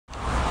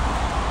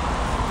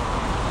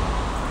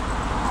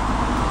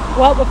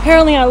Well,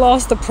 apparently I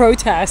lost the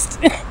protest.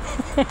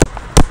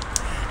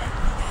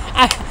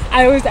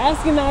 I was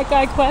asking that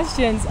guy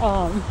questions,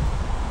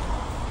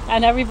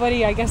 and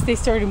everybody, I guess they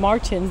started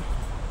marching.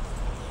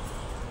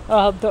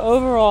 The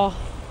overall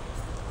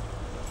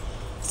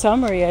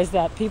summary is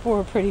that people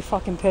were pretty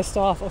fucking pissed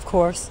off, of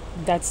course.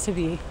 That's to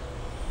be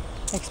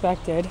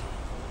expected.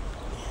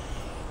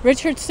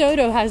 Richard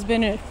Soto has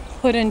been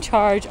put in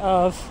charge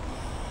of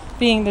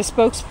being the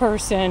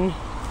spokesperson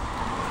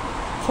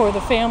for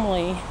the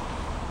family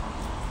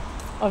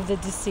of the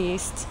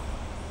deceased.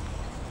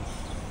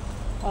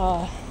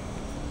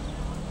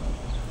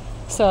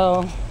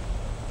 So,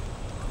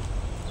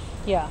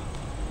 yeah.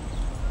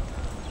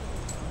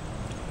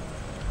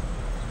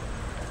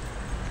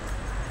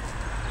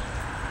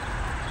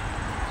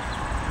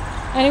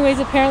 Anyways,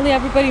 apparently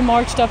everybody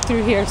marched up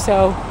through here,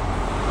 so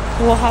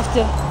we'll have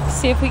to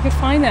see if we could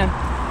find them.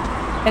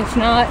 If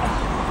not,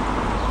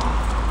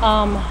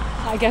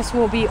 I guess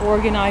we'll be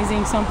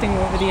organizing something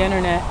over the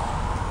internet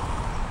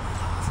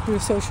through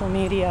social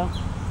media,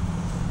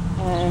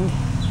 and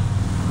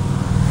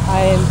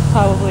I am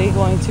probably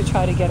going to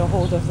try to get a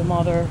hold of the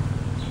mother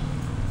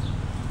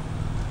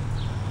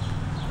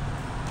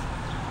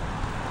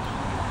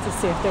to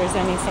see if there's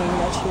anything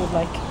that she would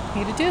like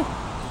me to do.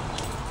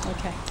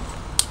 Okay.